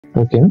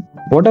Okay.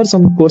 What are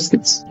some core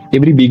skills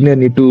every beginner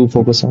need to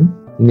focus on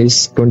in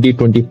this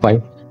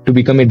 2025 to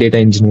become a data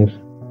engineer?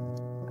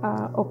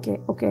 Okay.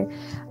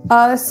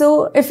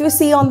 So if you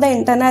see on the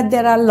internet,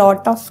 there are a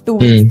lot of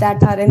tools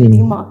that are in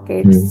the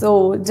market.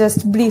 So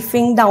just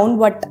briefing down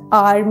what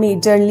are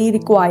majorly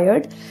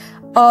required.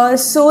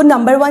 So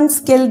number one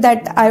skill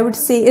that I would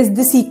say is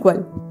the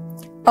SQL.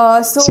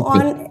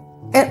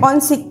 On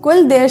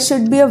SQL, there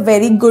should be a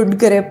very good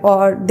grip,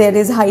 or there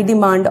is high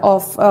demand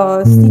of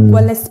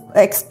SQL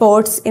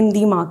experts in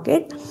the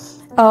market.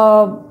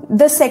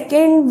 The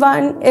second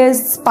one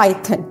is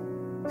Python.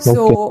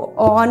 So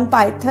on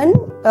Python,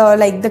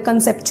 like the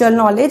conceptual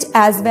knowledge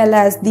as well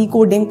as the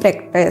coding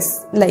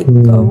practice, like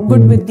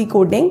good with the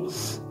coding.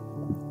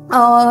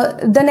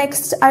 The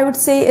next I would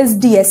say is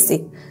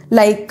DSA.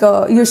 Like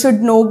you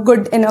should know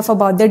good enough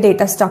about the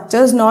data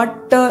structures,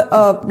 not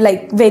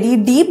like very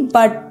deep,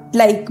 but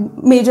like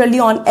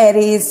majorly on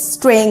arrays,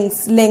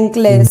 strings, linked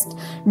list,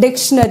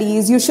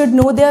 dictionaries. You should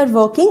know their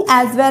working,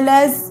 as well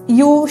as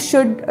you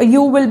should be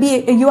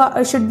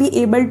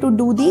able to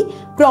do the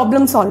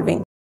problem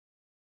solving.